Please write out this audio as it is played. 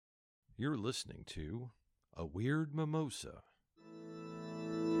You're listening to A Weird Mimosa.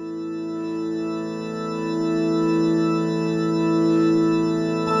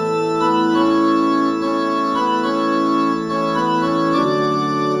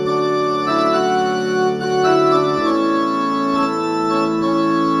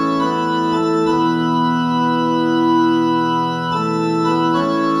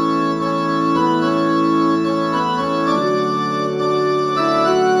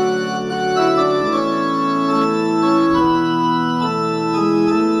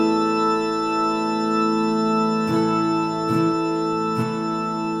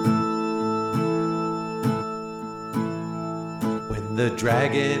 The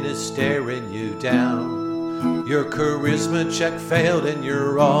dragon is staring you down. Your charisma check failed and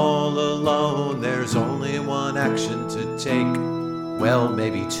you're all alone. There's only one action to take. Well,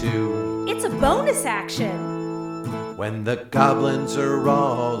 maybe two. It's a bonus action. When the goblins are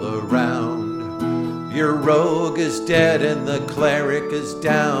all around. Your rogue is dead and the cleric is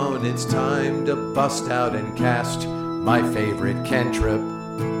down. It's time to bust out and cast my favorite cantrip.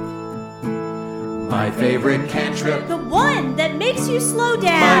 My favorite cantrip. The one that makes you slow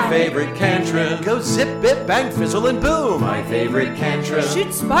down. My favorite cantrip. Go zip, bip, bang, fizzle, and boom. My favorite cantrip.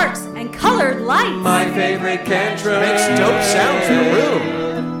 Shoot sparks and colored lights. My favorite cantrip. Makes dope sounds in a room.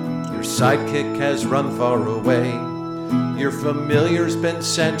 Your sidekick has run far away. Your familiar's been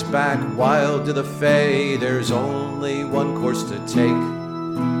sent back wild to the fey. There's only one course to take.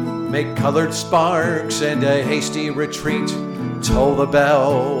 Make colored sparks and a hasty retreat. Toll the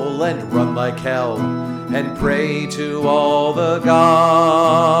bell and run like hell and pray to all the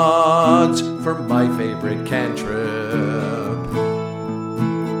gods for my favorite cantrip.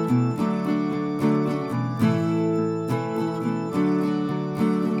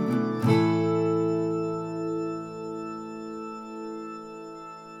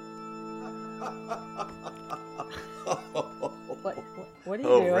 What are you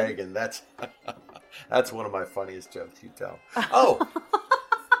doing? Oh, Reagan, that's one of my funniest jokes you tell. Oh,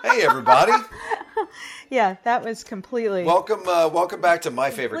 hey everybody! Yeah, that was completely Welcome back to my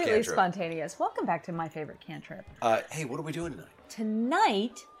favorite completely cantrip. spontaneous. Welcome back to my favorite cantrip. Hey, what are we doing tonight?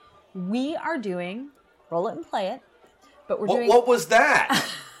 Tonight we are doing Roll It and Play It, but we're doing. What was that?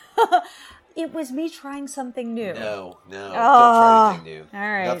 It was me trying something new. No, don't try anything new. All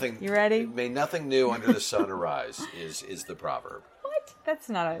right, Nothing. You ready? May nothing new under the sun arise is the proverb. What? That's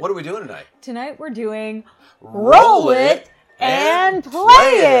not a. What are we doing tonight? Tonight we're doing Roll It and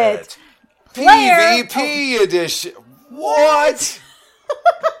Play It. PvP edition. What?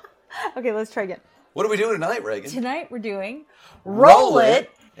 Okay, let's try again. What are we doing tonight, Reagan? Tonight we're doing Roll It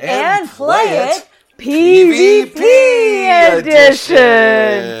and Play It PvP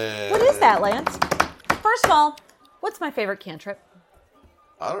edition. What is that, Lance? First of all, what's my favorite cantrip?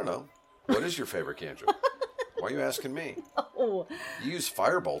 I don't know. What is your favorite cantrip? Why are you asking me? Oh. You use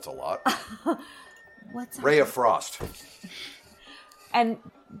Firebolt a lot. What's Ray of Frost. And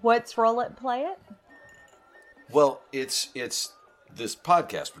what's Roll It, Play It? Well, it's this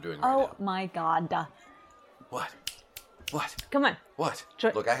podcast we're doing right now. Oh my God. What? Come on. What?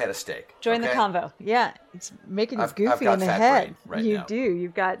 Jo- Look, I had a steak. Join the okay? convo. Yeah, it's making you I've goofy got in the fat head. brain right you now. do.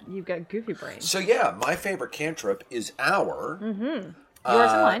 You've got goofy brain. So yeah, my favorite cantrip is our Yours and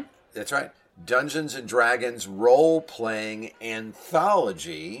mine. That's right. Dungeons and Dragons role-playing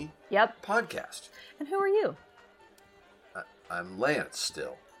anthology Yep. podcast. And who are you? I'm Lance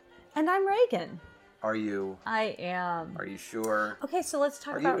still. And I'm Reagan. Are you? I am. Are you sure? Okay, so let's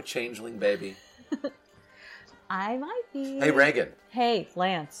talk Are about. you a changeling, baby? I might be. Hey, Reagan. Hey,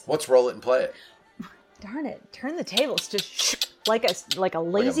 Lance. Let's roll it and play it. Darn it! Turn the tables just like a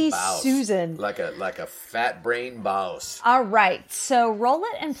lazy bouse. Susan. Like a fat brain boss. All right. So roll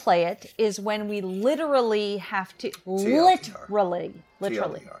it and play it is when we literally have to literally.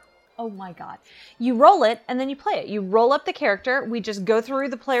 TLDR. Oh my God! You roll it and then you play it. You roll up the character. We just go through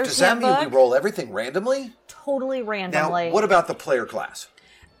the player's Does that handbook. mean we roll everything randomly? Totally randomly. Now, what about the player class?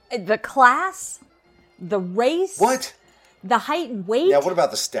 The class, the race, What? the height and weight. Yeah, what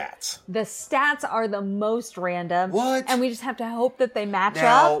about the stats? The stats are the most random. What? And we just have to hope that they match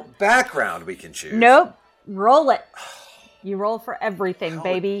Now, up. background we can choose. Nope. Roll it. You roll for everything,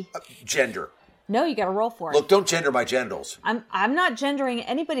 baby. Gender. No, you got to roll for it. Look, don't gender my genitals. I'm not gendering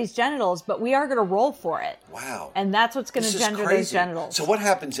anybody's genitals, but we are going to roll for it. Wow. And that's what's going This to is gender crazy. those genitals. So what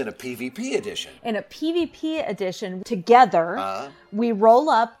happens in a PvP edition? In a PvP edition, together, we roll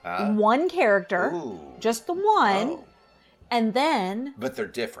up one character, Ooh. just the one, Oh. and then But they're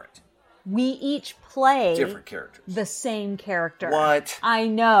different. we each play Different characters. the same character. What? I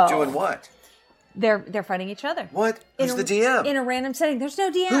know. Doing what? They're fighting each other. What? Who's the DM? In a random setting. There's no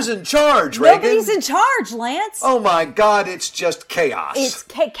DM. Who's in charge, Reagan? Nobody's in charge, Lance. Oh my God, it's just chaos. It's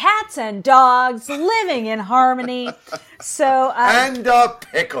cats and dogs living in harmony. So and a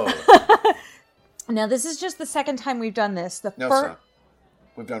pickle. Now, this is just the second time we've done this. No, sir.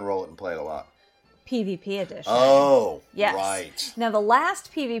 We've done Roll It and Play It a lot. PvP edition. Oh, yes. Right. Now, the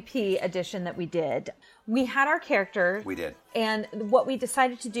last PvP edition that we did, we had our character. We did. And what we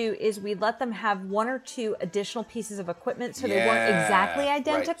decided to do is we let them have one or two additional pieces of equipment so they weren't exactly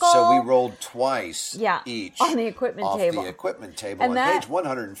identical. Right. So we rolled twice each on the equipment table. Off the equipment table and on page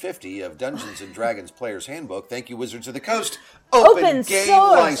 150 of Dungeons & Dragons Player's Handbook. Thank you, Wizards of the Coast. Open game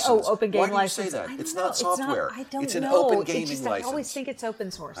source. License. Oh, open game license. Why do you say that? It's know. not software. I don't know. It's an open gaming license. license. I always think it's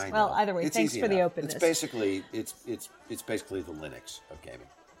open source. I know. Well, either way, it's thanks for the openness. It's basically it's basically the Linux of gaming.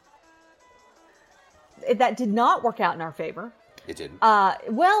 That did not work out in our favor. It didn't.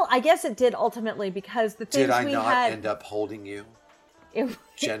 Well, I guess it did ultimately because the things did I we not had end up holding you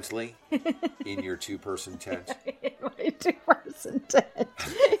gently in your two-person tent? In my two-person tent.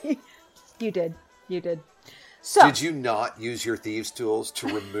 You did. So did you not use your thieves' tools to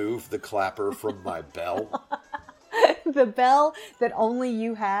remove the clapper from my bell? The bell that only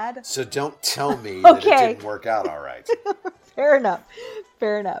you had? So don't tell me that it didn't work out all right. Fair enough.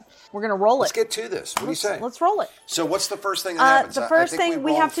 We're going to roll it. Let's get to this. What do you say? Let's roll it. So what's the first thing that happens? The first thing,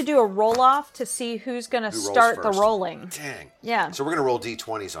 we have to do a roll-off to see who's going to start the rolling. Dang. Yeah. So we're going to roll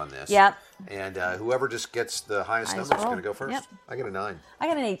D20s on this. Yep. And whoever just gets the highest number is going to go first. Yep. I get a 9. I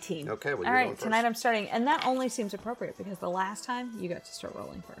got an 18. Okay, well, all you're right, going first. tonight I'm starting. And that only seems appropriate because the last time you got to start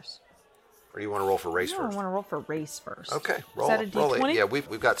rolling first. Or do you want to roll for race No, first? I want to roll for race first. Okay, roll, Is that a D20? roll it. Yeah,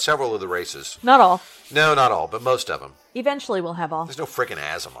 we've got several of the races. Not all. No, not all, but most of them. Eventually we'll have all. There's no freaking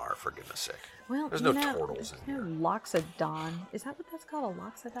Azamar, for goodness sake. Well, there's no turtles in here. Loxodon. Is that what that's called? A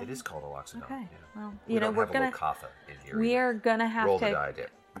Loxodon? It is called a Loxodon. Okay. Yeah. Well, we don't we're have gonna. a Lokatha in here. We either. are gonna have roll to. the die.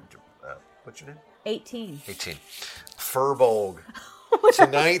 What's your name? 18. 18. Furbolg.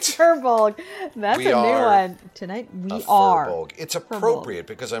 Tonight. Furbolg. That's a new one. Tonight we are. Furbolg. It's appropriate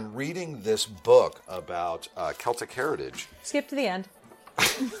because I'm reading this book about Celtic heritage. Skip to the end.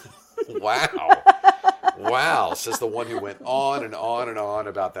 Wow. Wow, says the one who went on and on and on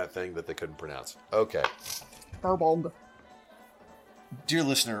about that thing that they couldn't pronounce. Okay. Furbolg. Dear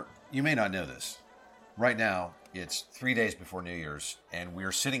listener, you may not know this. Right now, it's 3 days before New Year's, and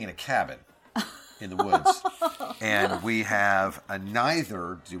we're sitting in a cabin in the woods. And we have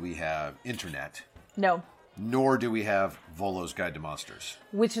neither do we have internet. No. Nor do we have Volo's Guide to Monsters.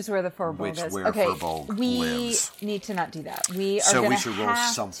 Which is where the Furbolg is. Where Furbolg lives. We need to not do that. We are so going we to should roll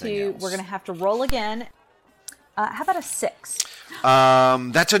something else. We're going to have to roll again. How about a 6?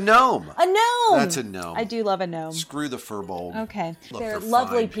 That's a gnome. A gnome. That's a gnome. I do love a gnome. Screw the Furbolg. Okay. Look, they're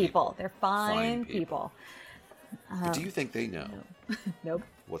lovely people. They're fine people. Do you think they know? Nope.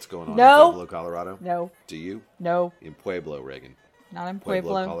 What's going on in Pueblo, Colorado? No. Do you? No. In Pueblo, Reagan. Not in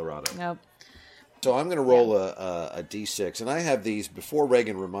Pueblo. Colorado. Nope. So I'm going to roll a D6, and I have these, before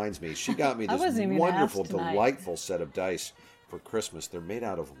Reagan reminds me, she got me this wonderful, delightful set of dice for Christmas. They're made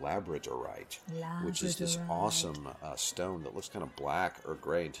out of labradorite, which is this awesome stone that looks kind of black or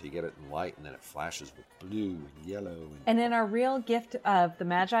gray until you get it in light, and then it flashes with blue and yellow. And in our real gift of the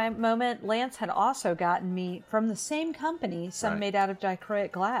Magi moment, Lance had also gotten me, from the same company, some made out of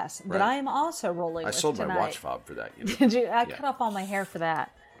dichroic glass that I am also rolling with sold tonight. my watch fob for that. You know? Did you? I cut off all my hair for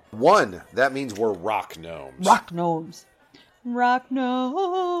that. 1, that means we're rock gnomes. Rock gnomes. Rock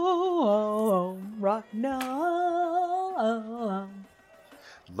gnome. Rock gnome.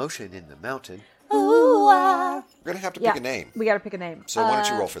 Motion in the mountain. Ooh, We're going to have to pick a name. We got to pick a name. So why don't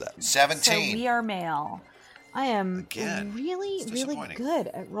you roll for that? 17. So we are male. I am Again, really good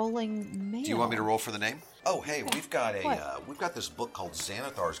at rolling male. Do you want me to roll for the name? Oh, hey, we've got this book called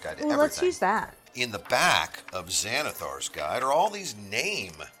Xanathar's Guide to Everything. Let's use that. In the back of Xanathar's Guide are all these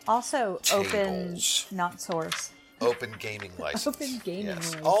name also tables. Open, not source. Open gaming license. Open gaming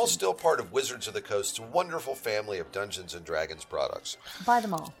license. All still part of Wizards of the Coast's wonderful family of Dungeons & Dragons products. Buy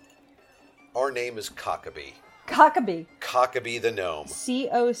them all. Our name is Cockabee. Cockabee. Cockabee the gnome.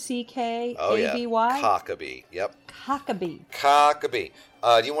 Cockabee. Oh, yeah. Cockabee. Yep. Cockabee. Cockabee.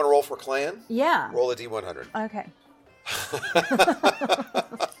 Do you want to roll for clan? Yeah. Roll a D100. Okay.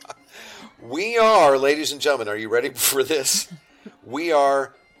 We are, ladies and gentlemen, are you ready for this? We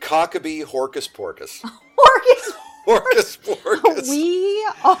are Cockabee Horcus Porcus. Horcus Porcus. We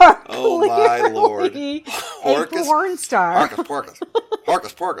are oh my lord. a porn star. Horcus Porcus.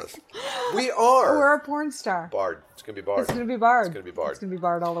 Porkus, Porkus. We are. We're a porn star. Bard. It's going to be Bard. It's going to be Bard. It's going to be Bard. It's going to be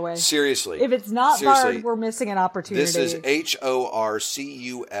Bard all the way. Seriously. If it's not Seriously. Bard, we're missing an opportunity. This is HORCUS,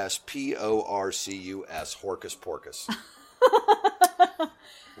 Horcus Porcus.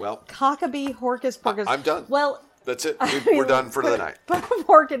 Well, Cockabee, Horcus, Porcus. I'm done. Well, that's it. We're done for the night.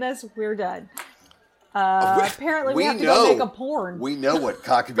 Porkiness, we're done. Apparently, we have to go make a porn. We know what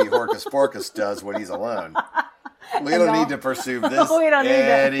Cockabee Horcus Porcus does when he's alone. We don't need to pursue this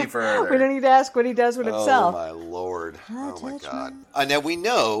any further. We don't need to ask what he does with himself. Oh, my Lord. Oh, my God. Now, we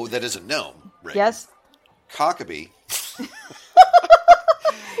know that as a gnome, Reagan, Yes? Cockabee.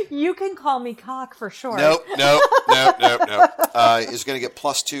 You can call me Cock for short. Nope. Is going to get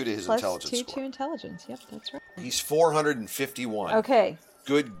 +2 to his intelligence Plus 2 score. to intelligence. Yep, that's right. He's 451. Okay.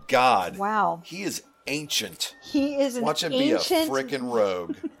 Good God. Wow. He is ancient. He is an Watch him ancient... be a frickin'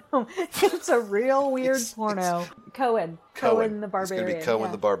 rogue. It's a real weird porno. Cohen the Barbarian. It's going to be Cohen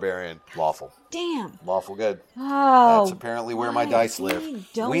the Barbarian. Lawful. Damn. Lawful good. Oh. That's apparently where my dice live.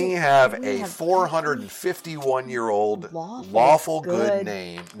 We have have a 451-year-old lawful good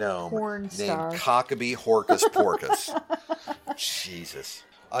gnome porn star. named Cockabee Horcus Porcus. Jesus.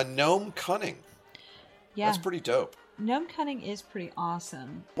 A gnome cunning. Yeah. That's pretty dope. Gnome cunning is pretty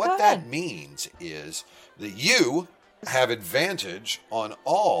awesome. What that means is that you have advantage on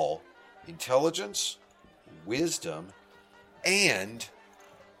all intelligence, wisdom, and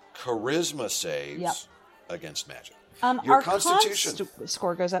charisma saves against magic. Your our constitution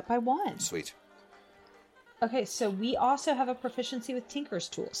score goes up by 1. Sweet. Okay, so we also have a proficiency with Tinker's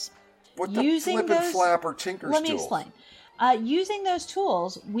tools. What the flippin' flap are Tinker's Let me tools? explain. Using those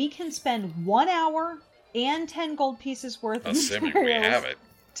tools, we can spend 1 hour and 10 gold pieces worth of materials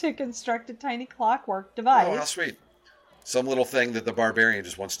to construct a tiny clockwork device. Oh, how sweet. Some little thing that the barbarian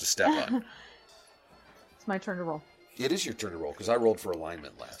just wants to step on. It's my turn to roll. It is your turn to roll, because I rolled for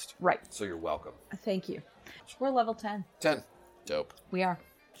alignment last. Right. So you're welcome. Thank you. We're level 10. 10. Dope. We are.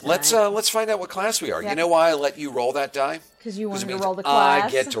 Let's find out what class we are. Yep. You know why I let you roll that die? Because you wanted it to means roll the class. I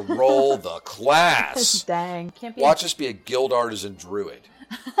get to roll the class. Dang. Can't be Watch us be a guild artisan druid.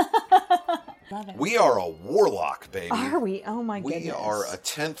 Love it. We are a warlock, baby. Are we? Oh my goodness. We are a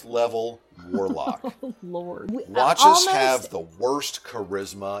 10th level warlock. Oh, Lord. Watch us have the worst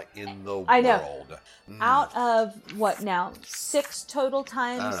charisma in the I know. world. Out of, what now, 6 total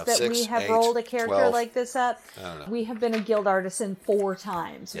times that 6, we have 8, rolled a character 12. like this up, we have been a guild artisan 4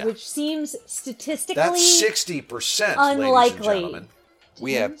 times, which seems statistically That's 60%, unlikely. ladies and gentlemen.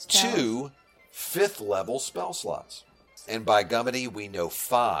 We have 2 spells. 5th level spell slots. And by Gummity, we know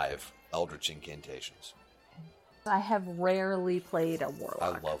 5 Eldritch Incantations. I have rarely played a warlock.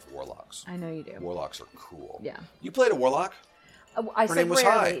 I love warlocks. I know you do. Warlocks are cool. Yeah. You played a warlock? I Her said name was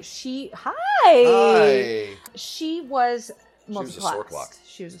rarely. Hi. Hi! She was was a multi-classed. Sorclock.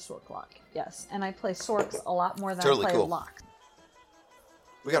 She was a Sorclock, yes. And I play Sorcs a lot more than Totally I play cool. Locks.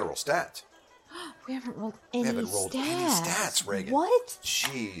 We got to roll stats. We haven't rolled any haven't rolled any stats, Reagan. What?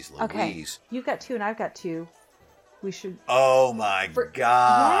 Jeez Louise. Okay. You've got 2 and I've got 2. We should... Oh my God.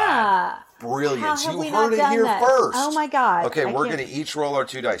 Yeah. Brilliant. How have You we heard not it done here that? first. Oh my God. Okay, I we're can't- going to each roll our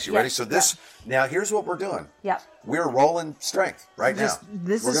 2 dice. You ready? So this, now here's what we're doing. Yep. We're rolling strength right now.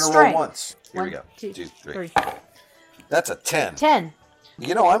 This we're is gonna strength. roll once. Here we 1, go. 2, 3. 3. That's a 10. 10.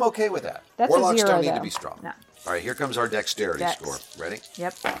 You know, I'm okay with that. That's Warlocks a 0, don't need though. to be strong. No. All right, here comes our dexterity Dex. score. Ready?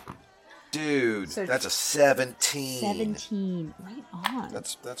 Yep. Dude, So that's a 17. 17. Right on.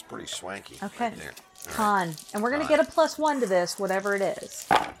 That's pretty swanky. Okay. Right there. All right. Con. And we're going to get a +1 to this, whatever it is.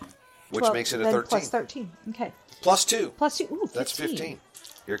 Which 12, makes it a then 13. Plus 13. Okay. +2. +2. Ooh, 15. That's 15.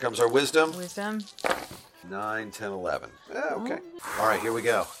 Here comes our wisdom. Wisdom. 9, 10, 11. Yeah, okay. All right, here we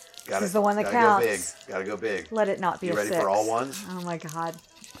go. Got This it. is the one that Gotta counts. Go big. Gotta go big. Let it not be You a ready 6. for all ones? Oh my God.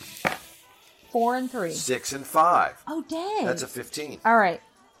 4 and 3. 6 and 5. Oh, dang. That's a 15. All right.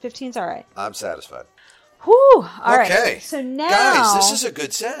 15's all right. I'm satisfied. Whew. All right. Okay. So now. Guys, this is a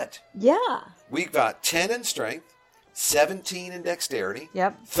good set. Yeah. We've got 10 in strength, 17 in dexterity,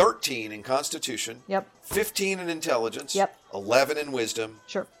 Yep. 13 in constitution, Yep. 15 in intelligence, Yep. 11 in wisdom,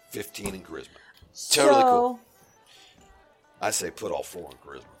 Sure. 15 in charisma. So, Totally cool. I say put all 4 in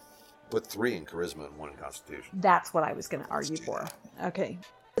charisma. Put 3 in charisma and 1 in constitution. That's what I was going to argue for. Okay.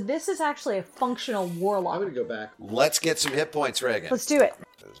 This is actually a functional warlock. I'm going to go back. Let's get some hit points, Reagan. Let's do it.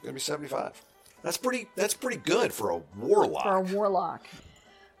 It's going to be 75. That's pretty good for a warlock. For a warlock.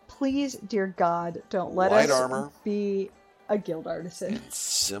 Please, dear God, don't let Light us armor. be a guild artisan.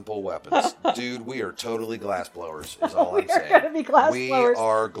 Simple weapons. Dude, we are totally glass blowers, is all I'm We are saying. gonna be glass we blowers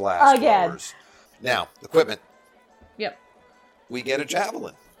are glass again. blowers. Now, equipment. Yep. We get a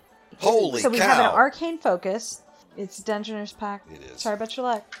javelin. Holy So we cow. have an arcane focus. It's a Dungeoneer's pack. It is. Sorry about your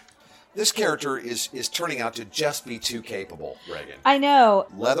luck. This character is turning out to just be too capable, Reagan. I know.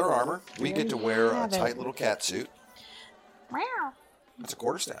 Leather armor. We get to wear a tight little cat suit. Wow. That's a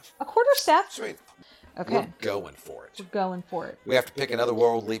quarterstaff. A quarterstaff? Sweet. Okay. We're going for it. We're going for it. We have to pick another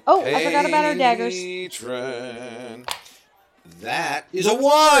worldly patron. I forgot about our daggers. That is a 1!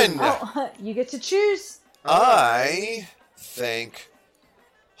 Oh, you get to choose. I think,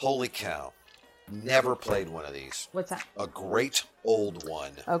 holy cow, never played one of these. What's that? A great old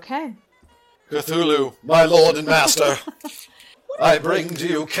one. Okay. Cthulhu, my lord and master, I bring to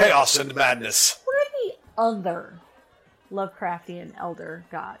you chaos and madness. What are the other Lovecraftian elder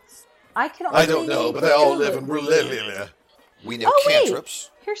gods? I don't know, but they all live in Brulelia. We know cantrips.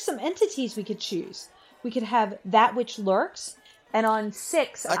 Wait. Here's some entities we could choose. We could have That Which Lurks, and on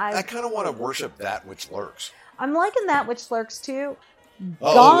 6, I kind of want to worship That Which Lurks. I'm liking That Which Lurks too.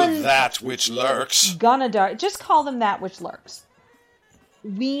 That Which Lurks. Gonadar. Just call them That Which Lurks.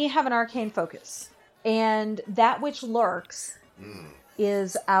 We have an arcane focus, and That Which Lurks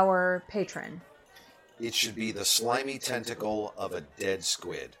is our patron. It should be the slimy tentacle of a dead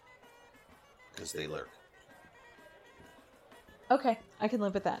squid, because they lurk. Okay, I can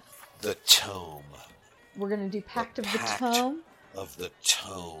live with that. The Tome. We're going to do Pact of the Tome. Of the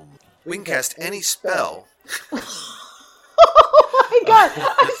Tome. We can cast any spell. Oh my god!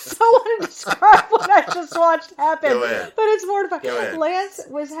 I so want to describe what I just watched happen. Go ahead. But it's mortifying. Go ahead. Lance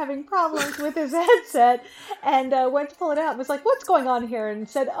was having problems with his headset and went to pull it out and was like, "What's going on here?" And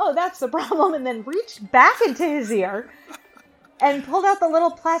said, "Oh, that's the problem." And then reached back into his ear and pulled out the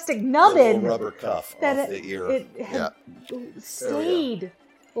little plastic nubbin. The rubber cuff off the ear. It had stayed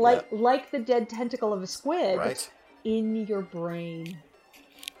like the dead tentacle of a squid in your brain.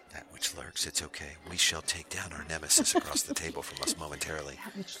 That which lurks, it's okay. We shall take down our nemesis across the table from us momentarily.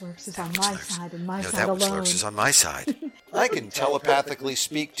 That which lurks is on my side and my side alone. That which lurks is on my side. I can telepathically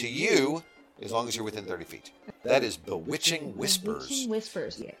speak to you as long as you're within 30 feet. That is Bewitching Whispers. Bewitching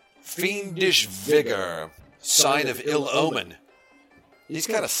Whispers, yeah. Fiendish Vigor. Sign of Ill Omen. He's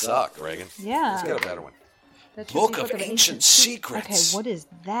kind of suck, Reagan. Yeah. He's got a better one. Book of Ancient Secrets. Okay, what is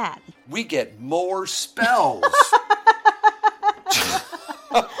that? We get more spells.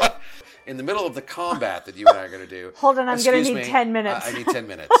 In the middle of the combat that you and I are going to do. Hold on, I'm going to need 10 minutes. I need 10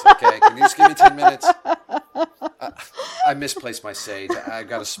 minutes, okay? Can you just give me 10 minutes? I misplaced my sage. I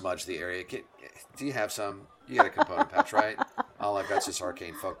got to smudge the area. Do you have some? You got a component patch, right? All I've got is this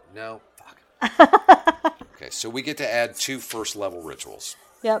arcane folk. No? Fuck. Okay, so we get to add 2 first-level rituals.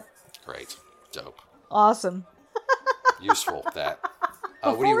 Yep. Great. Dope. Awesome. Useful, that.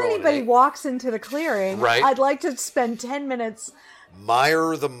 Before anybody walks into the clearing, I'd like to spend 10 minutes...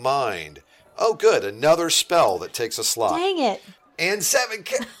 Mire the Mind. Oh, good. Another spell that takes a slot. Dang it. And 7...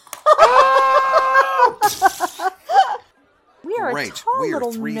 We are Great. A tall we are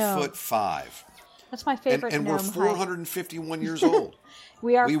little 3'5". That's my favorite and we're 451 years old.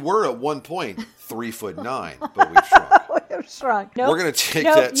 We were at one point 3'9", but we've shrunk. We have shrunk. Nope. We're going to take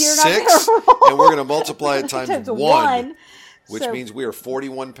that 6 and we're going to multiply it times 1. Which means we are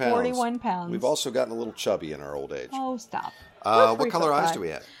 41 pounds. 41 pounds. We've also gotten a little chubby in our old age. Oh, stop. What color eyes do we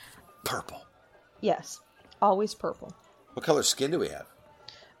have? Purple. Yes. Always purple. What color skin do we have?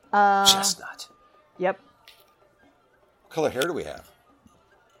 Chestnut. Yep. What color hair do we have?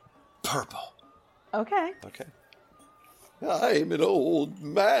 Purple. Okay. I'm an old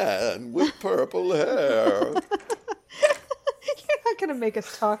man with purple hair. You're not going to make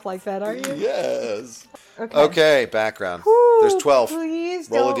us talk like that, are you? Yes. Okay, background. There's 12. Please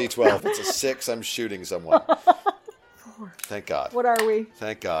roll a d12. It's a 6. I'm shooting someone. 4. Thank God. What are we?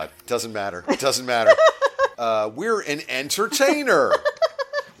 Thank God. Doesn't matter. We're an entertainer.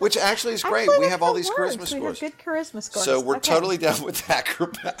 Which actually is great. We have all these charisma scores. We have good charisma scores. So we're totally down with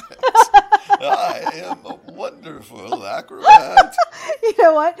acrobatics. I am a wonderful acrobat. You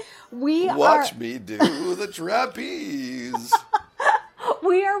know what? Watch me do the trapeze.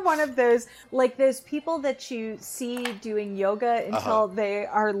 We are one of those people that you see doing yoga until they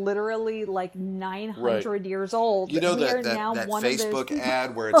are literally like 900 years old. You know that Facebook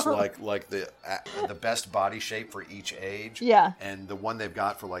ad where it's like the best body shape for each age? Yeah. And the one they've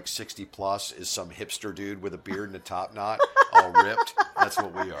got for like 60 plus is some hipster dude with a beard and a top knot, all ripped. That's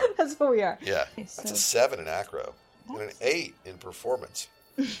what we are. That's what we are. Yeah. That's a 7 in acro and an 8 in performance.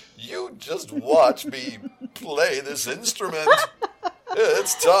 You just watch me play this instrument.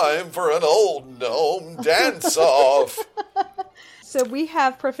 It's time for an old gnome dance-off. So we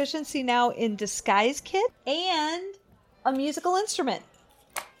have proficiency now in Disguise Kit and a musical instrument.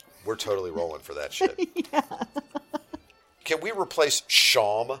 We're totally rolling for that shit. Yeah. Can we replace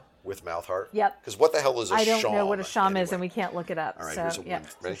shawm with mouth harp? Yep. Because what the hell is a shawm? I don't know what a shawm is, and we can't look it up. All right, so, here's a yep.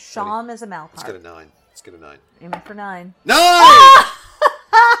 one. Ready? So shawm is a mouth harp. Let's get a 9. Let's get a 9. Aiming for 9. 9!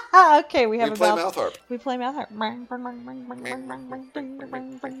 Okay, we have We a play mouth harp. We play mouth harp.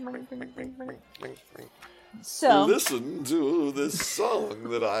 So listen to this song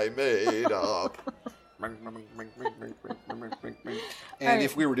that I made up. And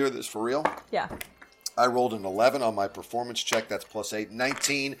if we were doing this for real, yeah. I rolled an 11 on my performance check. That's plus 8.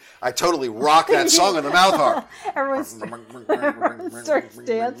 19. I totally rock that song on the mouth harp. Everyone starts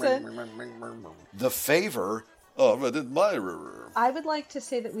dancing. The favor of an admirer. I would like to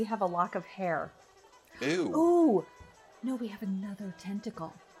say that we have a lock of hair. Ew. Ooh. No, we have another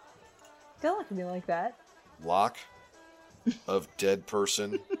tentacle. Don't look at me like that. Lock of dead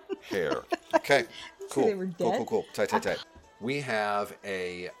person hair. Okay. Cool. They were dead? Cool. Tight. We have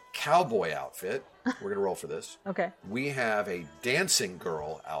a cowboy outfit. We're going to roll for this. Okay. We have a dancing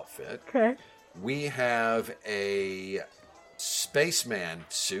girl outfit. Okay. We have a spaceman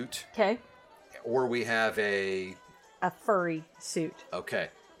suit. Okay. Or we have a furry suit. Okay.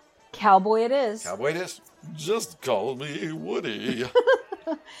 Cowboy it is. Cowboy it is. Just call me Woody.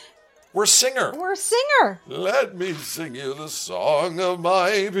 We're a singer. We're a singer. Let me sing you the song of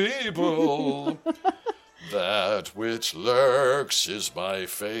my people. That which lurks is my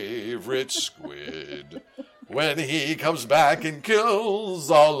favorite squid. When he comes back and kills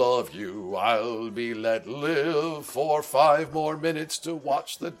all of you, I'll be let live for 5 more minutes to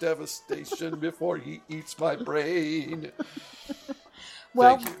watch the devastation before he eats my brain.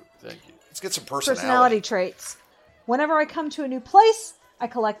 Well, Thank you. Let's get some personality traits. Whenever I come to a new place, I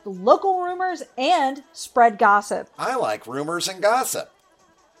collect local rumors and spread gossip. I like rumors and gossip.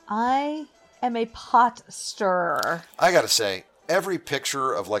 I am a pot stirrer. I gotta say, every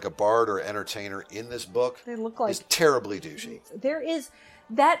picture of like a bard or entertainer in this book They look like is terribly douchey. There is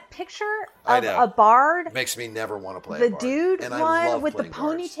that picture of a bard. Makes me never want to play the a bard. dude And I one love with the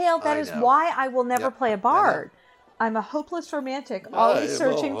playing ponytail. bards. That I is know. why I will never Yep. play a bard. I'm a hopeless romantic, always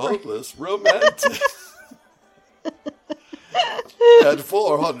searching for hopeless romantic. At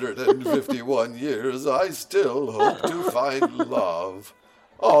 451 years, I still hope to find love.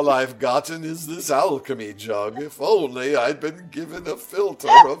 All I've gotten is this alchemy jug. If only I'd been given a filter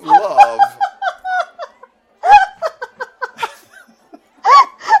of love.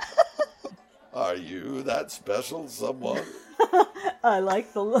 Are you that special someone? I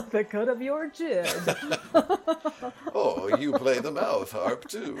like the cut of your jib. Oh, you play the mouth harp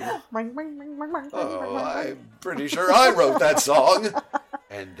too. Ring, ring, ring, ring, ring, Oh, ring, I'm pretty sure I wrote that song.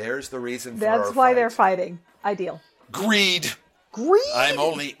 And there's the reason for That's our why fight. they're fighting. Ideal. Greed. Greed? I'm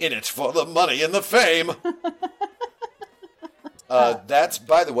only in it for the money and the fame. That's,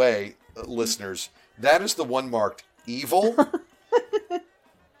 by the way, listeners, that is the one marked evil.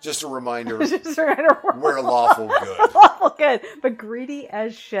 Just a reminder, we're lawful good. Lawful good, but greedy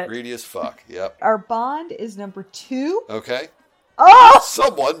as shit. Greedy as fuck, yep. Our bond is number 2. Okay. Oh!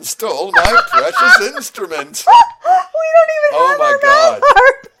 Someone stole my precious instrument. We don't even have our mouth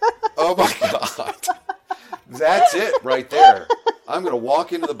harp. Oh my God. That's it right there. I'm going to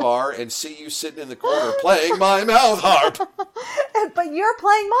walk into the bar and see you sitting in the corner playing my mouth harp. But you're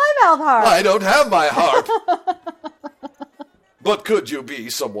playing my mouth harp. I don't have my harp. But could you be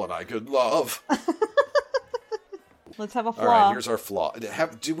someone I could love? Let's have a flaw. All right, here's our flaw.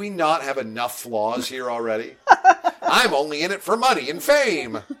 Do we not have enough flaws here already? I'm only in it for money and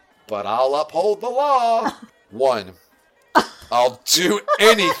fame, but I'll uphold the law. 1, I'll do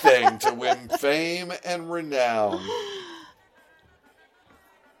anything to win fame and renown.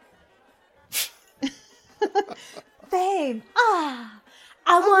 Fame.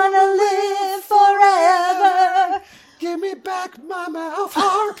 I want to live forever. Give me back my mouth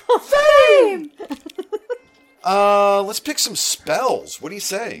harp. Fame. Let's pick some spells. What do you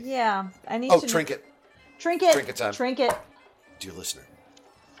say? Yeah, I need to. Trinket. Trinket. Trinket time. Trinket. Dear listener,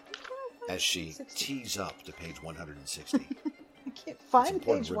 as she tees up to page 160. I can't find It's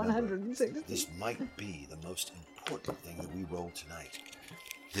important page to remember, 160. This might be the most important thing that we roll tonight.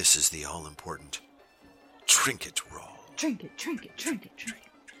 This is the all-important trinket roll. Trinket, trinket, trinket, trinket.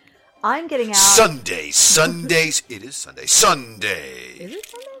 I'm getting out. Sundays. It is Sunday. Sunday. Is it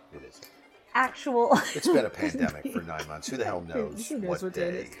Sunday? It is. Actual. It's been a pandemic for 9 months. Who the hell knows, Who knows what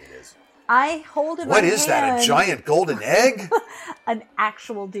day day it it is? I hold in my What hand. is that? A giant golden egg? An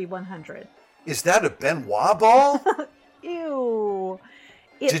actual D100. Is that a Benoit ball? Ew.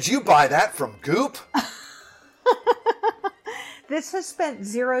 Did you buy that from Goop? This has spent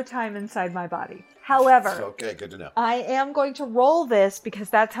 0 time inside my body. However, okay, good to know. I am going to roll this because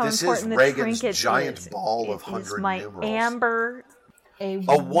that's how This important is the Reagan's trinket giant is. ball of It is 100 my numerals. amber A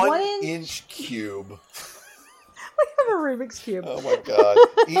 1-inch cube. We have a Rubik's Cube. Oh my god.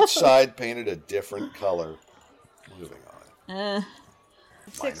 Each side painted a different color. Moving on.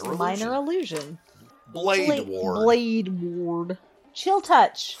 6, Minor Illusion. Blade Ward. Blade Ward. Chill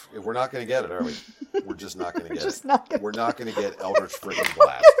Touch. We're not going to get it, are we? We're just not going to get Just it. not gonna We're not going to get Eldritch freaking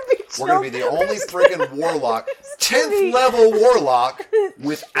Blast. We're going to be the only freaking Warlock, 10th level Warlock,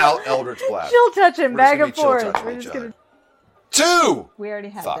 without Eldritch Blast. Chill Touch and We're Bag just of gonna be Force. chill-touching We're each just other. gonna. 2! We already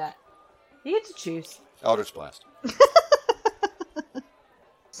have Fuck. that. You get to choose. Eldritch Blast.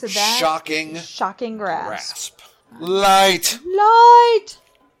 So that Shocking grasp. Light.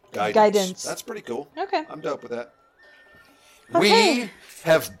 Guidance. That's pretty cool. Okay. I'm dope with that. Okay. We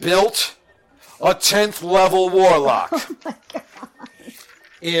have built a 10th level Warlock. Oh my god.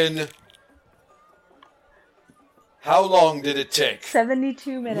 In how long did it take?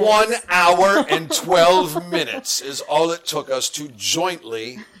 72 minutes. 1 hour and 12 minutes is all it took us to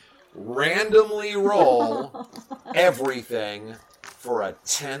jointly, randomly roll everything for a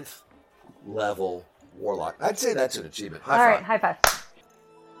 10th level Warlock. I'd say that's an achievement. High All five. right, high five.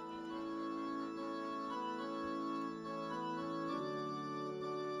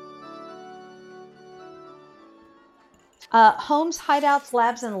 Homes, hideouts,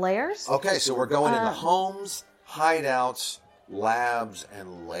 labs, and lairs. Okay, so we're going into homes, hideouts, labs,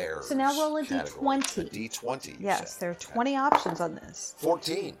 and lairs. So now roll a category. D20. A D20. you Yes, said. there are 20 options on this.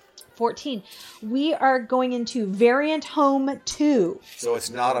 14. 14. We are going into Variant Home 2. So it's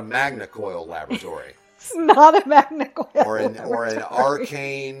not a Magna Coil laboratory. It's not a Magna Coil. or an laboratory.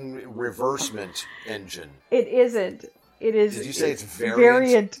 arcane reversement engine. It isn't. It is. Did you say it's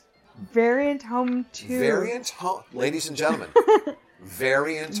variant? Variant Home 2. Variant home, ladies and gentlemen.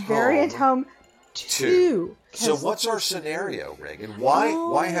 Variant Home 2. So what's our scenario, Reagan?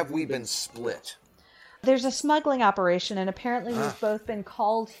 Why have we been split? There's a smuggling operation, and apparently we've both been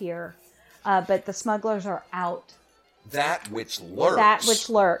called here, but the smugglers are out. That which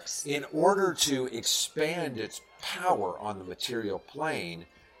lurks. In order to expand its power on the material plane,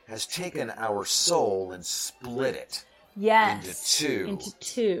 has taken our soul and split it. Yes. Into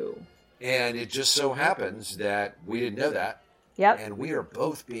two. And it just so happens that we didn't know that. Yep. And we are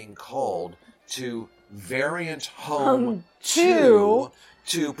both being called to Variant Home 2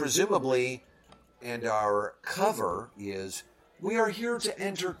 to presumably, and our cover is, we are here to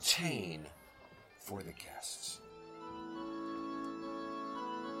entertain for the guests.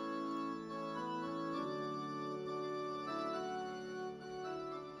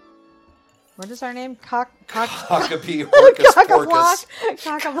 What is our name? Cockabee Horcus Porcus.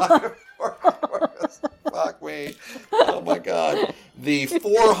 Cockablock. Fuck me. Oh my god. The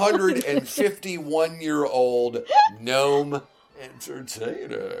 451-year-old gnome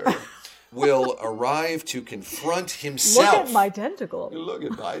entertainer will arrive to confront himself. Look at my tentacle. Look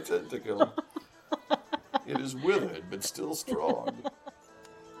at my tentacle. It is withered, but still strong.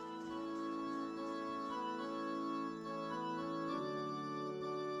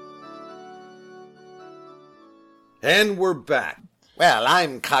 And we're back. Well,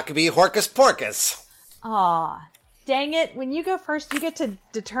 I'm Cockabee Horcus Porcus. Aw, dang it. When you go first, you get to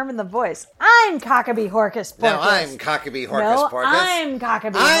determine the voice. I'm Cockabee Horcus Porcus. No, I'm Cockabee Horcus Porcus. I'm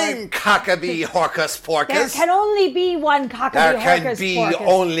Cockabee I'm Cockabee Horcus Porcus. There can only be one Cockabee Horcus Porcus. There can be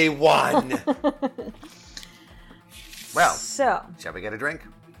only one. Well, so, shall we get a drink?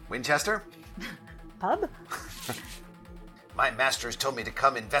 Winchester? pub? My masters told me to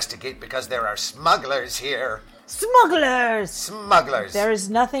come investigate because there are smugglers here. Smugglers! Smugglers. There is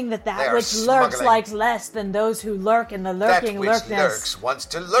nothing that They are which lurks smuggling. likes less than those who lurk in the lurking That which lurkness. lurks wants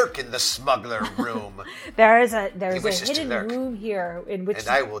to lurk in the smuggler room. There is a wishes to hidden lurk. room here in which And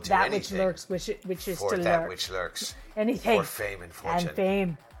I will do that anything which lurks, which is for to that lurk. which lurks. Anything. For fame and fortune. And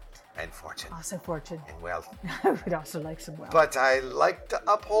fame. And fortune. Also fortune. And wealth. I would also like some wealth. But I like to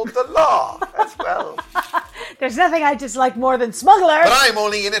uphold the law as well. There's nothing I dislike more than smugglers. But I'm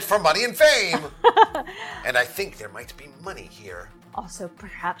only in it for money and fame. And I think there might be money here. Also,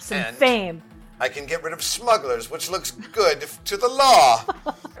 perhaps some And fame. I can get rid of smugglers, which looks good to the law.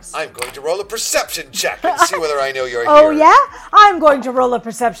 I'm going to roll a perception check and see whether I know you're here. Oh, yeah? I'm going to roll a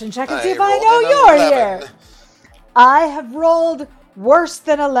perception check and see if I rolled know an you're 11. here. I have rolled worse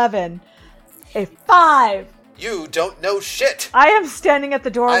than 11. A 5. You don't know shit. I am standing at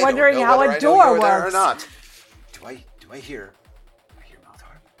the door I wondering don't know how whether a I know door you're there or works. not. Do I hear mouth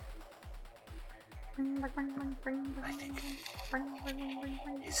harp? I think.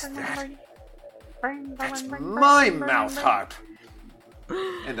 Is that's my mouth harp.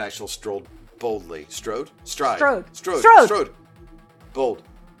 And I shall stroll boldly. Strode? Stride. Strode. Strode. Strode. Strode. Bold.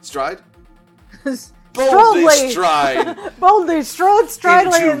 Stride. boldly stride boldly strode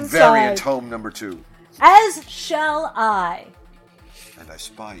stridely into inside. variant home number 2. As shall I. And I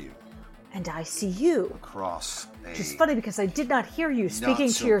spy you And I see you. across a... Which is funny because I did not hear you speaking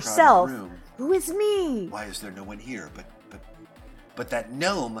so to yourself. crowded room. Who is me? Why is there no one here? But that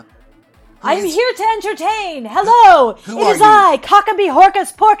gnome... I'm here to entertain. Hello. Who It are is you? I, Cockabee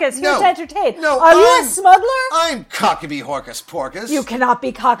Horcus Porcus, here No. to entertain. No, Are you I'm- a smuggler? I'm Cockabee Horcus Porcus. You cannot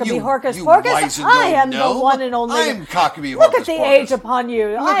be Cockabee Horcus you Porcus. wizened I old am gnome. the one and only. I'm Cockabee Look Horcus at the Porcus. age upon you.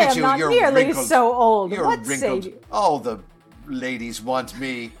 Look I at am you. not You're nearly wrinkled. so old. You're What wrinkled. say you? Oh, the ladies want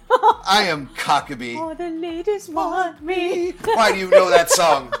me. I am Cockabee. Oh, the ladies want me. Why do you know that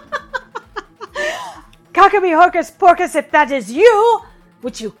song? Cockabee Horcus Porcus, if that is you,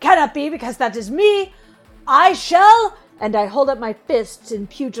 which you cannot be because that is me, I shall, and I hold up my fists in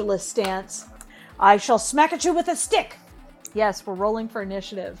pugilist stance, I shall smack at you with a stick. Yes, we're rolling for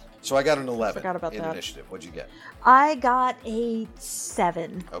initiative. So I got an 11 Forgot about in that. initiative. What'd you get? I got a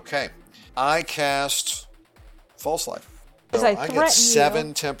 7. Okay. I cast False Life. As So I I threaten get 7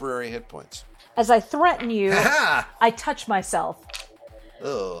 you- temporary hit points. As I threaten you, Ha! I touch myself,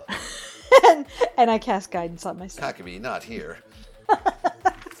 Ugh. and I cast guidance on myself. Cockabee, not here.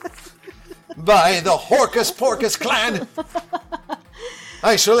 By the Horcus Porcus clan,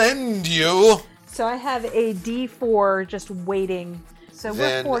 I shall end you. So I have a D4 just waiting. So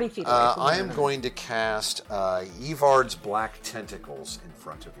Then we're 40 feet away from I you. am going to cast Evard's Black Tentacles in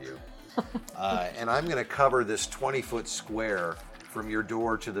front of you. And I'm going to cover this 20-foot square from your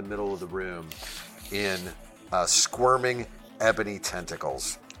door to the middle of the room in squirming ebony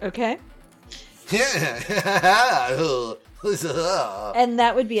tentacles. Okay. You're And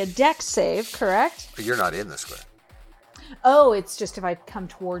that would be a dex save, correct? not in the square. Oh, it's just if I come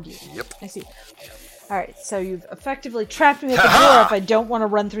toward you. Yep. I see. All right, so you've effectively trapped me at the door if I don't want to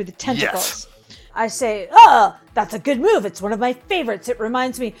run through the tentacles. I say, that's a good move. It's one of my favorites. It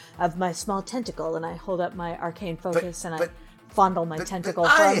reminds me of my small tentacle. And I hold up my arcane focus and I fondle my tentacle for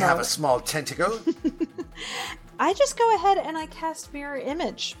a I moment. have a small tentacle. I just go ahead and I cast Mirror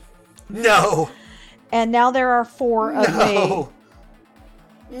Image. No. And now there are 4 of me. No.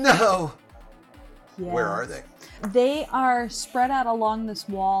 No. Yeah. Where are they? They are spread out along this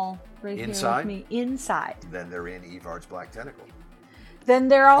wall right Inside? here with me. Inside. Then they're in Evard's Black Tentacle. Then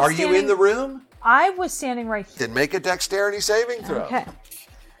they're all Are standing... you in the room? I was standing right here. Then make a dexterity saving throw. Okay.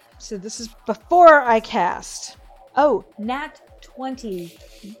 So this is before I cast. Oh, nat 20.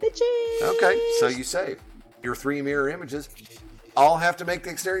 Bitches. Okay, so you save. Your 3 mirror images all have to make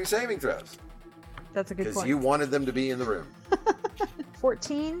dexterity saving throws. That's a good Because point. you wanted them to be in the room.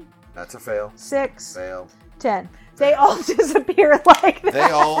 14, That's a fail. 6, Fail. 10. They all disappear like that. They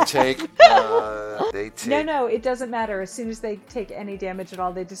all take... No, it doesn't matter. As soon as they take any damage at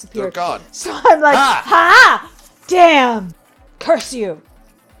all, they disappear. They're gone. So I'm like, Ha! ha! Damn! Curse you!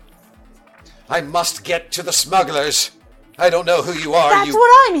 I must get to the smugglers. I don't know who you are. That's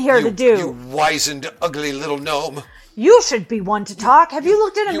what I'm here to do. You wizened, ugly little gnome. You should be one to talk. Have you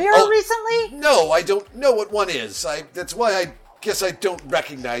looked in a mirror oh, recently? No, I don't know what one is. That's why I guess I don't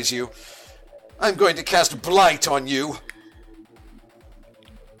recognize you. I'm going to cast Blight on you.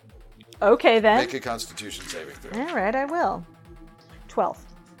 Okay, then. Make a Constitution saving throw. All right, I will. 12.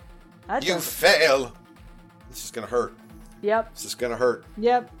 That You does- fail. This is gonna hurt. Yep, This is gonna hurt.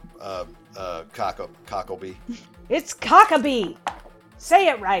 yep. Cockleby. It's Cockabee. Say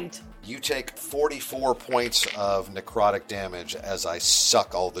it right. You take 44 points of necrotic damage as I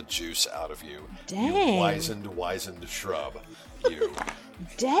suck all the juice out of you. Dang. You wizened shrub. You.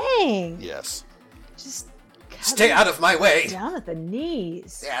 Dang. Yes. Just cut Stay me out of my way. down at the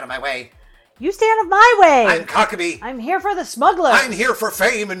knees. Stay out of my way. You stay out of my way. I'm Cockabee. I'm here for the smuggler. I'm here for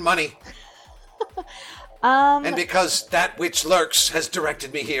fame and money. And because that which lurks has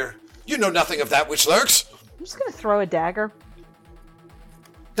directed me here. You know nothing of that which lurks. I'm just gonna throw a dagger.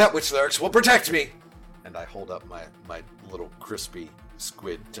 That which lurks will protect me. And I hold up my little crispy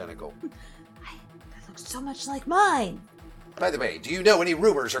squid tentacle. That looks so much like mine. By the way, do you know any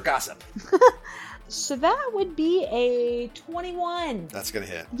rumors or gossip? So that would be a 21. That's going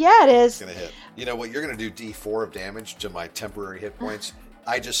to hit. Yeah, it is. Going to hit. You know what? You're going to do D4 of damage to my temporary hit points.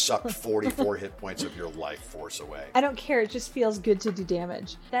 I just sucked 44 hit points of your life force away. I don't care. It just feels good to do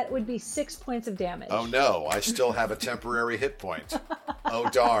damage. That would be 6 points of damage. Oh no, I still have a temporary hit point. Oh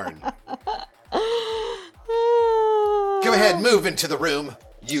darn. Go ahead, move into the room.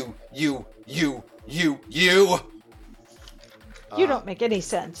 You. You don't make any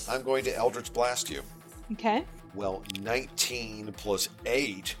sense. I'm going to Eldritch Blast you. Okay. Well, 19 plus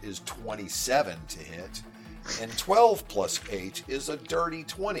 8 is 27 to hit. And 12 plus 8 is a dirty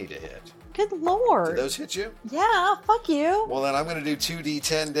 20 to hit. Good lord. Do those hit you? Yeah, fuck you. Well, then I'm going to do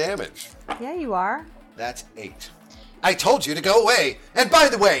 2d10 damage. Yeah, you are. That's 8. I told you to go away. And by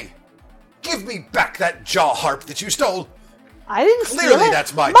the way, give me back that jaw harp that you stole. I didn't steal Clearly it.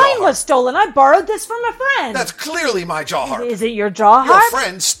 that's my Mine jaw harp. was stolen. I borrowed this from a friend. That's clearly my jaw harp. Is it your jaw Your harp?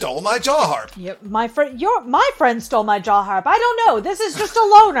 friend stole my jaw harp. Yep, my friend stole my jaw harp. I don't know. This is just a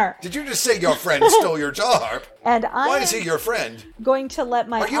loaner. Did you just say your friend stole your jaw harp? And Why I is he your friend? going to let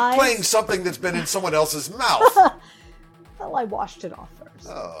my Are you eyes... playing something that's been in someone else's mouth? Well, I washed it off first.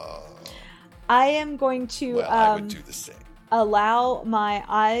 Oh, I am going to well, I would do the same. allow my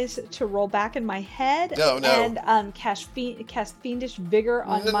eyes to roll back in my head No. and cast fiendish vigor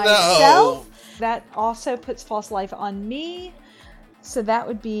on No. myself. That also puts false life on me. So that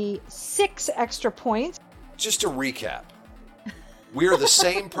would be 6 extra points. Just to recap, we are the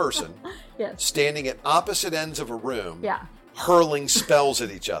same person Yes. standing at opposite ends of a room, Yeah. hurling spells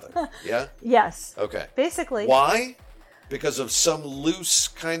at each other. Yeah? Yes. Okay. Basically. Why? Because of some loose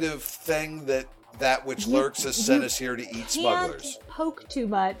kind of thing that which lurks has sent us here to eat smugglers. Can't poke too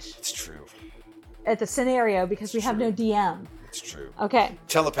much It's true. at the scenario because we have no DM. It's true. Okay.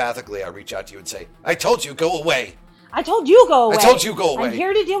 Telepathically, I reach out to you and say, I told you, go away. I told you go away. I told you go away. I'm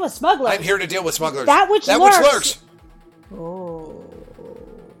here to deal with smugglers. I'm here to deal with smugglers. That which lurks. lurks. Oh.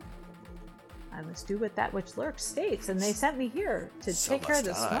 I must do what that which lurks states, and they sent me here to So take care of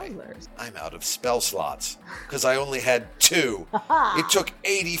the must I. smugglers. I'm out of spell slots because I only had 2. It took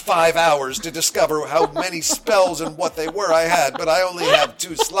 85 hours to discover how many spells and what they were I had, but I only have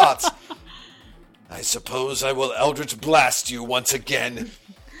 2 slots. I suppose I will Eldritch Blast you once again.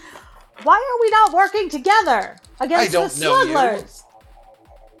 Why are we not working together against I don't the know you. smugglers?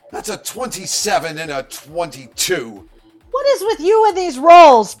 That's a 27 and a 22. What is with you and these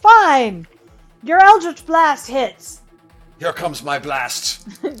rolls? Fine. Your Eldritch Blast hits. Here comes my blast.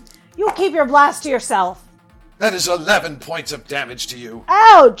 You keep your blast to yourself. That is 11 points of damage to you.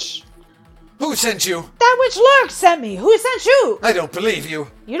 Ouch! Who sent you? That which lurks sent me. Who sent you? I don't believe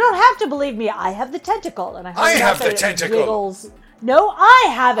you. You don't have to believe me. I have the tentacle, and I hold I it have out there the and it tentacle. wiggles. No, I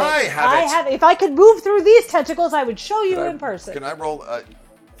have it. I have it. If I could move through these tentacles, I would show you in person. Can I roll,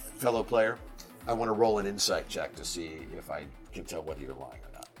 fellow player? I want to roll an insight check to see if I can tell whether you're lying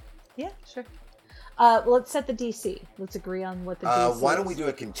or not. Yeah, sure. Let's set the DC. Let's agree on what the DC Why don't is. we do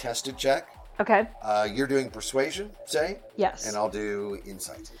a contested check? Okay. You're doing persuasion, say? Yes. And I'll do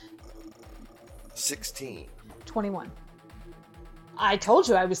insight. 16. 21. I told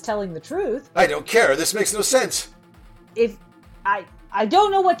you I was telling the truth. I don't care. This makes no sense. If I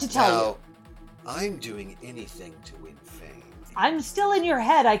don't know what to tell you. Now, I'm doing anything to win fame. I'm still in your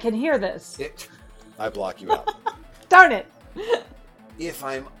head. I can hear this. I block you out. Darn it. If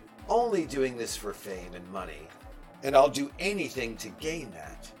I'm only doing this for fame and money, and I'll do anything to gain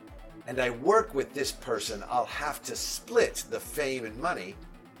that, and I work with this person, I'll have to split the fame and money.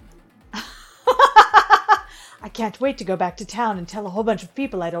 I can't wait to go back to town and tell a whole bunch of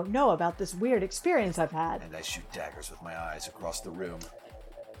people I don't know about this weird experience I've had. And I shoot daggers with my eyes across the room.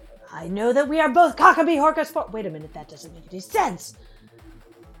 I know that we are both Cockabee Horcus. Wait a minute, that doesn't make any sense.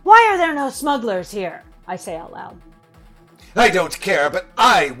 Why are there no smugglers here? I say out loud. I don't care, but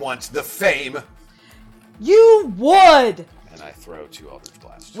I want the fame. You would! And I throw 2 Eldritch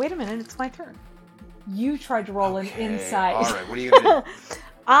Blasts. Wait a minute, it's my turn. You tried to roll an insight. All right, what are you going to do?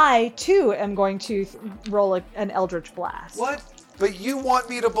 I, too, am going to roll an Eldritch Blast. What? But you want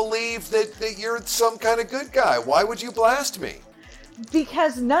me to believe that you're some kind of good guy. Why would you blast me?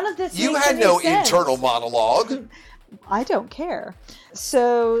 Because none of this You makes had any no sense. internal monologue. I don't care.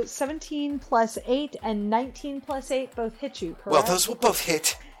 So 17 plus 8 and 19 plus 8 both hit you, correct? Well, those will both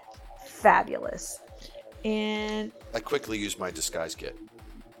hit. Fabulous. And I quickly use my disguise kit.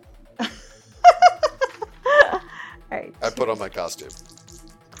 all right. I put on my costume.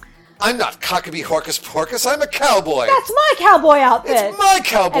 I'm not Cockabee Horcus Porcus. I'm a cowboy. That's my cowboy outfit. It's my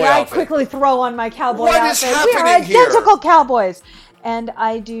cowboy and outfit. I quickly throw on my cowboy What outfit. is We are happening here? identical cowboys. And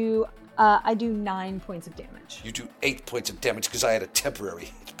I do 9 points of damage. You do 8 points of damage because I had a temporary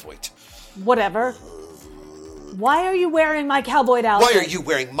hit point. Whatever. Why are you wearing my cowboy outfit? Why are you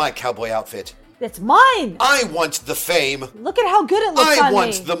wearing my cowboy outfit? It's mine. I want the fame. Look at how good it looks I on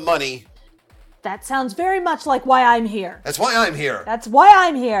want me. the money. That sounds very much like why I'm here. That's why I'm here. That's why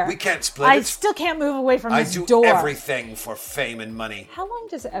I'm here. We can't split I it. still can't move away from I this do door. everything for fame and money. How long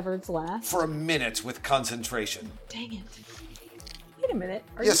does Everts last? For a minute with concentration. Dang it. Wait a minute.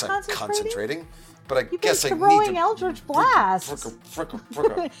 Are Yes, you I'm concentrating? concentrating, but I You've guess I been need throwing to... Eldritch Blasts.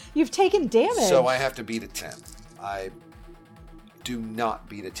 Fricka. You've taken damage. So I have to beat a 10. I do not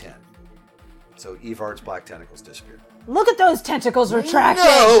beat a 10. So Evard's black tentacles disappeared. Look at those tentacles retracting.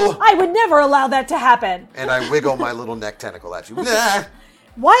 No! I would never allow that to happen. And I wiggle my little neck tentacle at you. Nah,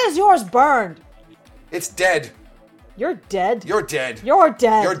 Why is yours burned? it's dead. You're dead. You're dead. You're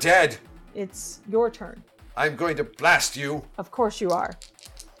dead. You're dead. It's your turn. I'm going to blast you. Of course you are.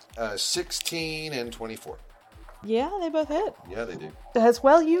 16 and 24. Yeah, they both hit. Yeah, they do. As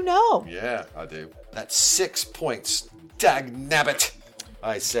well you know. Yeah, I do. That's 6 points. Dagnabbit,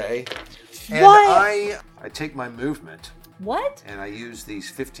 I say. And What? I take my movement What? and I use these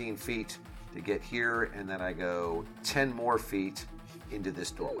 15 feet to get here, and then I go 10 more feet into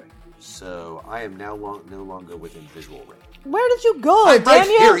this doorway. So I am now no longer within visual range. Where did you go? I'm damn right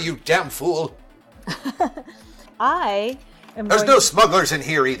you? here, you damn fool. I am There's going no smugglers in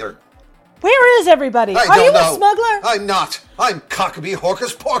here either. Where is everybody? I Are don't you know. a smuggler? I'm not. I'm Cockabee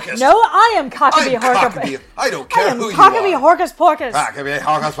Horcus Porcus. No, I am Cockabee I'm Horcus. Cockabee. I don't I care am who you Cockabee are. Horcus Porcus. Cockabee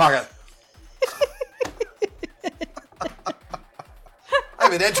Horcus Porcus.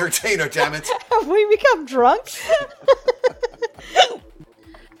 I'm an entertainer, damn it. Have we become drunk?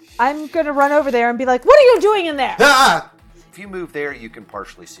 I'm going to run over there and be like, what are you doing in there? Ah! If you move there, you can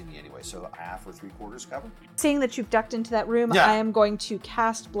partially see me anyway, so half or 3/4 cover. Seeing that you've ducked into that room, Yeah. I am going to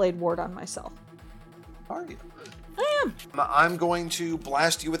cast Blade Ward on myself. Are you? I am. I'm going to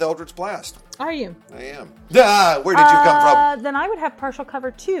blast you with Eldritch Blast. Are you? I am. Ah! Where did you come from? Then I would have partial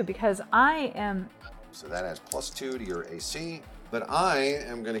cover too, because I am. So that adds +2 to your AC. But I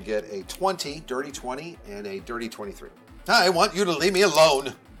am going to get a 20, dirty 20, and a dirty 23. I want you to leave me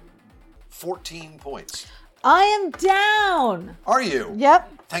alone. 14 points. I am down. Are you?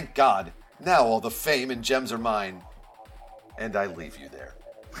 Yep. Thank God. Now all the fame and gems are mine. And I leave you there.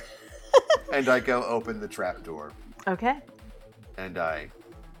 And I go open the trap door. Okay. And I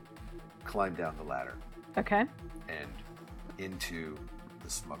climb down the ladder Okay. and into the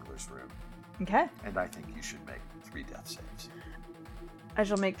smuggler's room. Okay. And I think you should make 3 death saves. I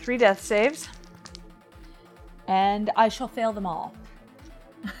shall make 3 death saves. And I shall fail them all.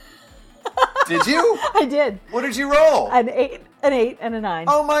 Did you? I did. What did you roll? An 8, and a 9.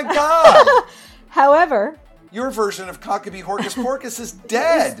 Oh my God! However, Your version of Cockabee Horcus Porcus is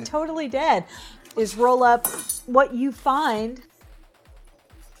dead. is totally dead. Is roll up what you find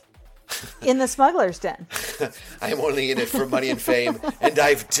in the smuggler's den. I'm only in it for money and fame, and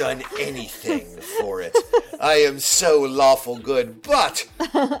I've done anything for it. I am so lawful good, but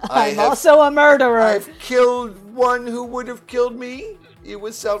I'm also a murderer. I've killed one who would have killed me. It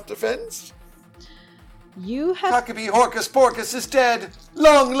was self-defense. You have. Cockabee Horcus Porcus is dead.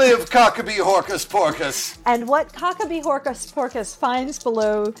 Long live Cockabee Horcus Porcus. And what Cockabee Horcus Porcus finds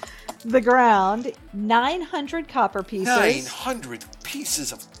below the ground, 900 copper pieces, 900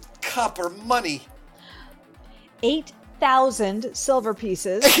 pieces of copper money. 8,000 silver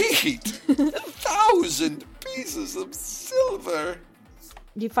pieces. 8,000 pieces of silver.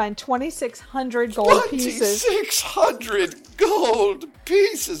 You find 2,600 gold pieces. 2,600 gold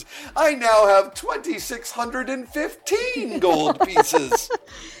pieces. I now have 2,615 gold pieces.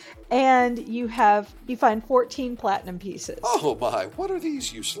 And you find 14 platinum pieces. Oh my, what are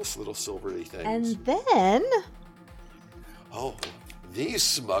these useless little silvery things? And then Oh, these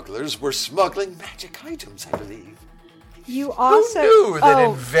smugglers were smuggling magic items, I believe. you also Who knew that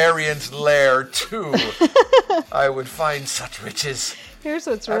oh, in Variant Lair 2 I would find such riches here's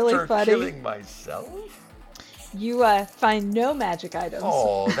what's really after funny. killing myself? You find no magic items.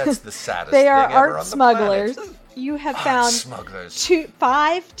 Oh, that's the saddest They thing are ever art on the smugglers. planet. You have Art found smugglers.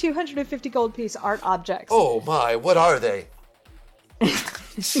 5 250 gold piece art objects. Oh my, what are they?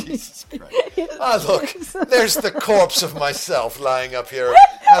 Jesus Christ. Ah, look, there's the corpse of myself lying up here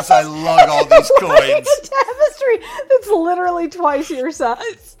as I lug all these Look at coins. the tapestry that's literally twice your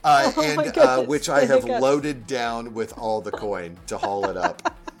size. Oh my goodness. Which I have Oh my God. loaded down with all the coin to haul it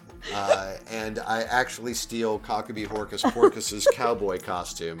up. And I actually steal Cockabee Horcus Porcus's cowboy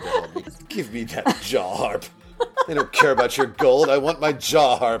costume to help me. Give me that jaw harp. I don't care about your gold. I want my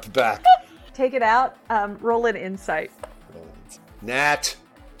jaw harp back. Take it out. Roll an insight. Nat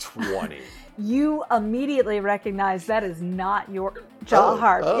 20. You immediately recognize that is not your jaw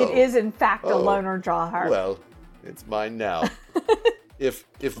harp. oh, It is in fact a oh. loner jaw harp. Well, it's mine now. If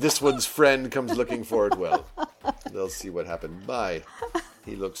this one's friend comes looking for it, well, they'll see what happened. Bye.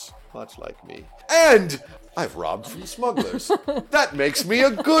 He looks much like me. And I've robbed from smugglers. That makes me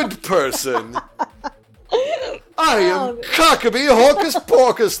a good person. I am Cockabee Horcus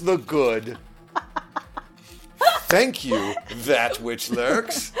Porcus the Good. Thank you, that which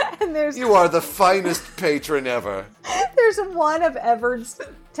lurks. And there's You are the finest patron ever. there's one of Everard's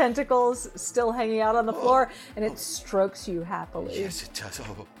tentacles still hanging out on the floor, and it strokes you happily. Yes, it does.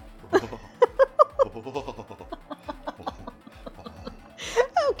 Oh.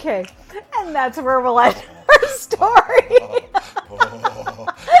 Okay, and that's where we'll end our story.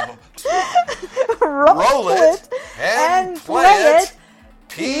 Roll it and play it.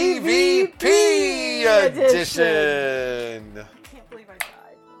 PvP edition.